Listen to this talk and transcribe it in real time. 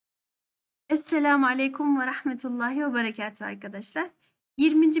Esselamu Aleyküm ve Rahmetullahi ve Berekatuhu arkadaşlar.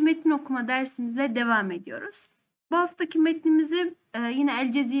 20. metin okuma dersimizle devam ediyoruz. Bu haftaki metnimizi yine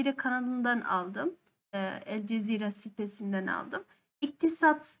El Cezire kanalından aldım. El Cezire sitesinden aldım.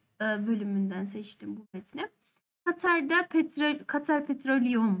 İktisat bölümünden seçtim bu metni. Katar'da Katar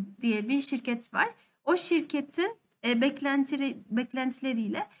Petroleum diye bir şirket var. O şirketin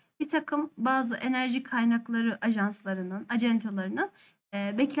beklentileriyle bir takım bazı enerji kaynakları ajanslarının, acentelarının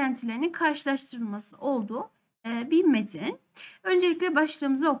beklentilerinin karşılaştırılması olduğu bir metin. Öncelikle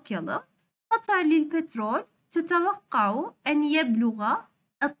başlığımızı okuyalım. Katar lil petrol tetavakka'u en yebluğa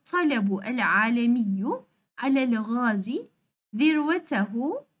el-talebu el-alemiyyu alel gazi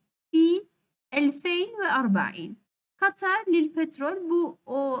zirvetehu fi 2040. Katar lil petrol bu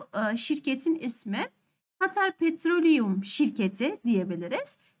o şirketin ismi. Katar Petroleum şirketi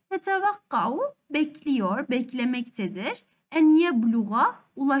diyebiliriz. Tetavakka'u bekliyor, beklemektedir. En yebluğa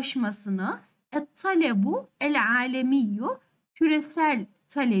ulaşmasını, et-talebu el-alemiyyu küresel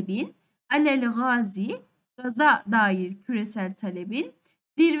talebin, alel gazi gaza dair küresel talebin,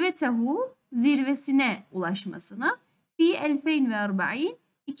 zirvetehu zirvesine ulaşmasını fi 2040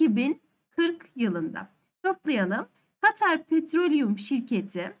 2040 yılında. Toplayalım. Katar Petroleum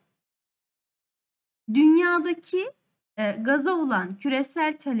şirketi dünyadaki gaza olan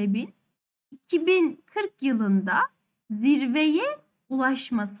küresel talebin 2040 yılında zirveye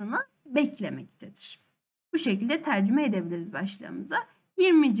ulaşmasını beklemektedir. Bu şekilde tercüme edebiliriz başlığımıza.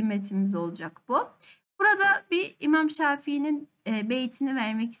 20. metnimiz olacak bu. Burada bir İmam Şafii'nin beytini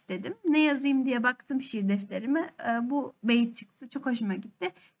vermek istedim. Ne yazayım diye baktım şiir defterime. Bu beyt çıktı. Çok hoşuma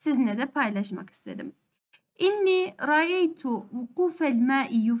gitti. Sizinle de paylaşmak istedim. İnni ra'eytu vukufel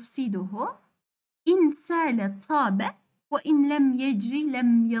ma'i yufsiduhu in sâle tâbe ve in lem yecri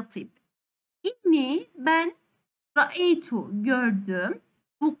lem yatib. İnni ben ra'eytu gördüm.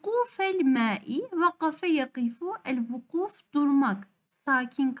 Vukufel ma'i vakafe yakifu el vukuf durmak,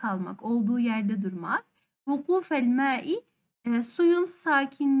 sakin kalmak, olduğu yerde durmak. Vukufel ma'i suyun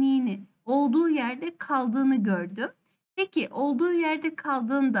sakinliğini, olduğu yerde kaldığını gördüm. Peki olduğu yerde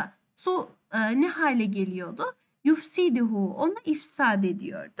kaldığında su ne hale geliyordu? Yufsiduhu, onu ifsad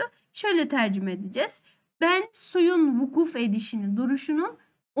ediyordu. Şöyle tercüme edeceğiz. Ben suyun vukuf edişini, duruşunun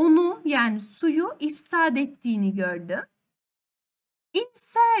onu yani suyu ifsad ettiğini gördüm.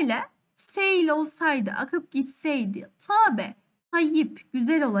 İnsele seyl olsaydı, akıp gitseydi, tabe, tayyip,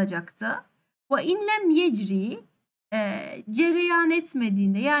 güzel olacaktı. Ve inlem yecri, cereyan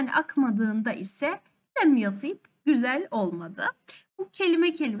etmediğinde yani akmadığında ise lem yatip, güzel olmadı. Bu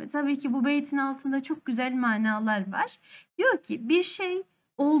kelime tabii ki bu beytin altında çok güzel manalar var. Diyor ki bir şey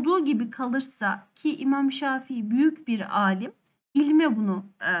olduğu gibi kalırsa ki İmam Şafii büyük bir alim, ilme bunu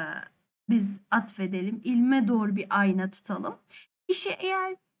biz atfedelim, ilme doğru bir ayna tutalım. Kişi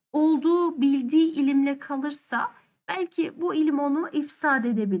eğer olduğu bildiği ilimle kalırsa belki bu ilim onu ifsad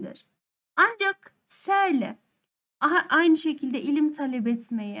edebilir. Ancak serle aynı şekilde ilim talep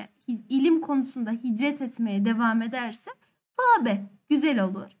etmeye, ilim konusunda hicret etmeye devam ederse tabe güzel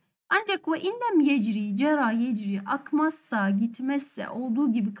olur. Ancak ve inlem yecri, cera yecri akmazsa, gitmezse,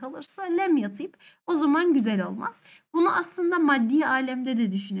 olduğu gibi kalırsa lem yatip o zaman güzel olmaz. Bunu aslında maddi alemde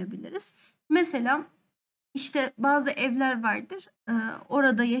de düşünebiliriz. Mesela işte bazı evler vardır.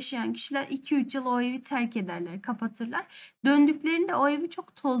 Orada yaşayan kişiler 2-3 yıl o evi terk ederler, kapatırlar. Döndüklerinde o evi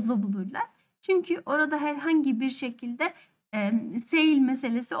çok tozlu bulurlar. Çünkü orada herhangi bir şekilde seyil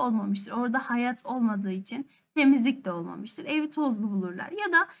meselesi olmamıştır. Orada hayat olmadığı için temizlik de olmamıştır. Evi tozlu bulurlar.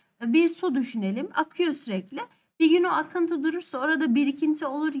 Ya da bir su düşünelim, akıyor sürekli. Bir gün o akıntı durursa orada birikinti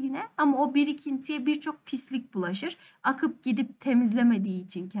olur yine ama o birikintiye birçok pislik bulaşır. Akıp gidip temizlemediği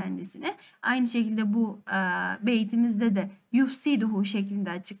için kendisini. Aynı şekilde bu beytimizde de yufsiduhu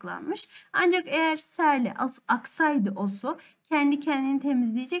şeklinde açıklanmış. Ancak eğer serle aksaydı o su kendi kendini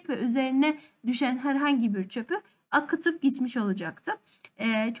temizleyecek ve üzerine düşen herhangi bir çöpü akıtıp gitmiş olacaktı.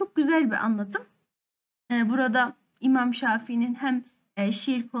 Çok güzel bir anlatım. Burada İmam Şafii'nin hem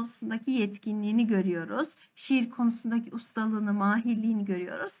şiir konusundaki yetkinliğini görüyoruz. Şiir konusundaki ustalığını, mahirliğini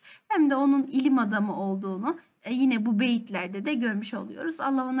görüyoruz. Hem de onun ilim adamı olduğunu yine bu beyitlerde de görmüş oluyoruz.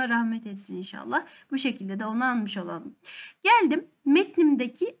 Allah ona rahmet etsin inşallah. Bu şekilde de onu anmış olalım. Geldim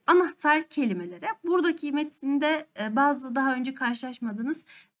metnimdeki anahtar kelimelere. Buradaki metinde bazı daha önce karşılaşmadığınız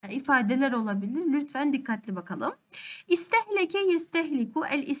ifadeler olabilir. Lütfen dikkatli bakalım. İstehleke yestehliku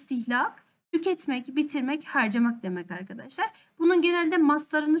el istihlak. Tüketmek, bitirmek, harcamak demek arkadaşlar. Bunun genelde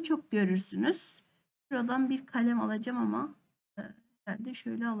maslarını çok görürsünüz. Şuradan bir kalem alacağım ama herhalde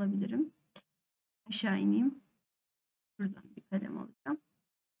şöyle alabilirim. Aşağı ineyim. Buradan bir kalem alacağım.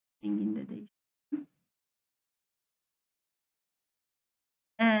 Rengini de değiştireyim.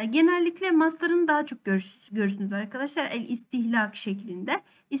 Genellikle mastarını daha çok görürsünüz arkadaşlar. El istihlak şeklinde.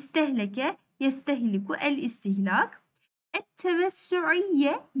 İstehleke, yestehliku, el istihlak. Et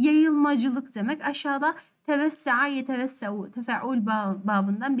tevessüiye yayılmacılık demek. Aşağıda tevessa'a yetevessa'u tefe'ul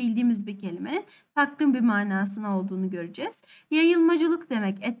babından bildiğimiz bir kelimenin farklı bir manasına olduğunu göreceğiz. Yayılmacılık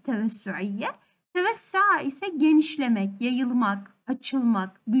demek et tevessüiye. Tevessa'a ise genişlemek, yayılmak,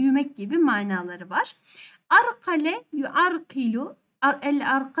 açılmak, büyümek gibi manaları var. Arkale yuarkilu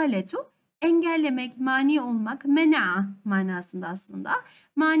el arkaletu engellemek, mani olmak, mena'a manasında aslında.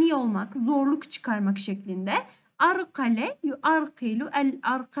 Mani olmak, zorluk çıkarmak şeklinde. Arkale yuarkilu el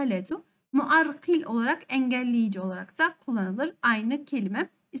arkaletu muarkil olarak engelleyici olarak da kullanılır. Aynı kelime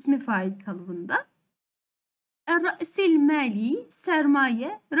ismi fail kalıbında. Ra'sil mali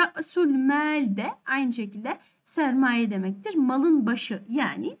sermaye, ra'sul mal de aynı şekilde sermaye demektir. Malın başı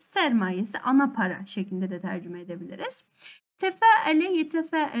yani sermayesi, ana para şeklinde de tercüme edebiliriz. Tefaele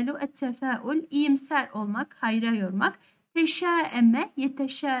yetefâelu ettefâul iyimser olmak, hayra yormak. Teşâeme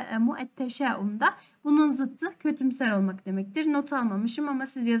yeteşâemu etteşâumda bunun zıttı kötümser olmak demektir. Not almamışım ama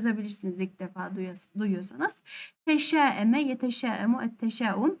siz yazabilirsiniz ilk defa duyuyorsanız. Teşâeme yeteşâemu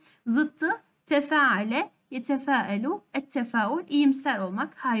etteşâum zıttı tefaale yetefâelu ettefâul iyimser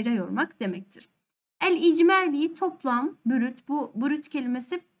olmak, hayra yormak demektir. El icmali toplam, brüt. Bu brüt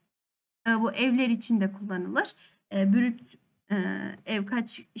kelimesi bu evler için de kullanılır. Brüt ev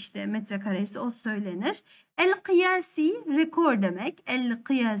kaç işte metrekaresi o söylenir. El kıyasi rekor demek. El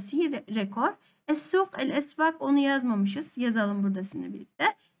kıyasi rekor. Es-suk el esvak onu yazmamışız. Yazalım burada sizinle birlikte.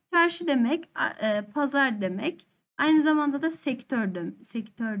 Çarşı demek, pazar demek. Aynı zamanda da sektör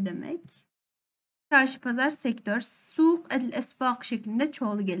demek. Çarşı, pazar, sektör. Suk el esvak şeklinde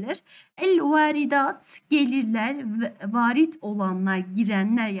çoğulu gelir. El varidat gelirler, varit olanlar,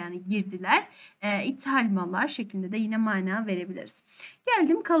 girenler yani girdiler. İthal mallar şeklinde de yine mana verebiliriz.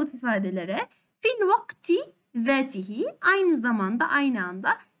 Geldim kalıp ifadelere. Fil vakti zatihi aynı zamanda aynı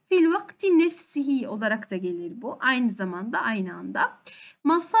anda. Fil vakti nefsihi olarak da gelir bu. Aynı zamanda aynı anda.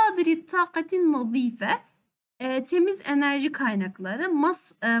 Masadiri takatin nazife. Temiz enerji kaynakları.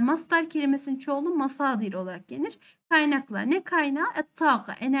 Mastar kelimesinin çoğulu masadir olarak gelir. Kaynaklar. Ne kaynağı?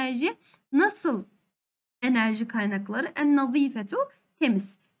 Et-taka enerji. Nasıl enerji kaynakları? En-nazifetu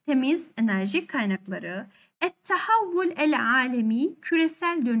temiz. Temiz enerji kaynakları. Et-tahavvul el-alemi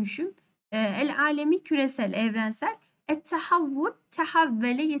küresel dönüşüm. El-alemi küresel, evrensel. Et-tahavvul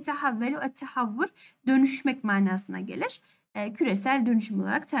tahavvele yetehavvelu et-tahavvul dönüşmek manasına gelir. Küresel dönüşüm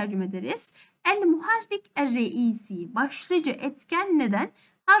olarak tercüme ederiz. El muharrik er reisi başlıca etken neden?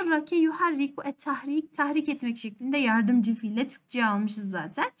 Harrake yuharriku et tahrik tahrik etmek şeklinde yardımcı fiille Türkçe'ye almışız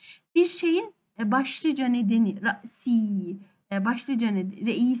zaten. Bir şeyin başlıca nedeni ra'si başlıca nedeni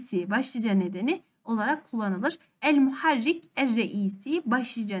reisi başlıca nedeni olarak kullanılır. El muharrik er reisi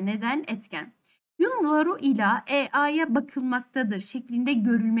başlıca neden etken. Yunvaru ila a'ya bakılmaktadır şeklinde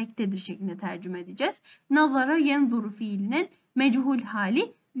görülmektedir şeklinde tercüme edeceğiz. Nazara yenzuru fiilinin meçhul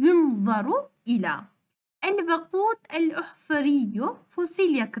hali yunvaru ila. El vakut el uhfuriyyu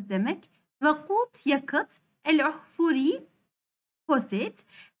fosil yakıt demek. Vakut yakıt, el uhfuri fosit.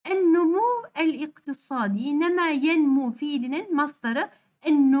 En numu el iktisadi nema yenmu fiilinin mastarı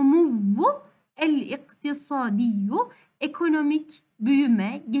en numuvu el iktisadiyyu ekonomik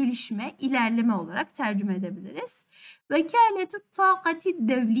büyüme, gelişme, ilerleme olarak tercüme edebiliriz. Vekaletü takati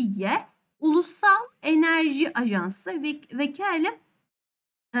devliye ulusal enerji ajansı vekale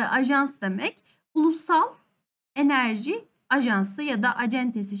ajans demek. Ulusal enerji ajansı ya da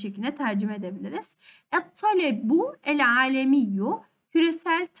acentesi şeklinde tercüme edebiliriz. Et-talebu el-alemiyyu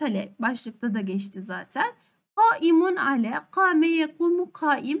küresel talep başlıkta da geçti zaten. Kaimun ale kame yekumu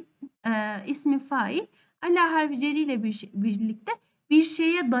kaim ismi fail ala harfi ceriyle birlikte bir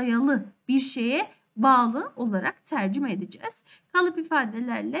şeye dayalı, bir şeye bağlı olarak tercüme edeceğiz. Kalıp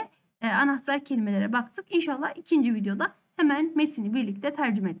ifadelerle anahtar kelimelere baktık. İnşallah ikinci videoda hemen metini birlikte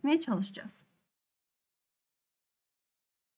tercüme etmeye çalışacağız.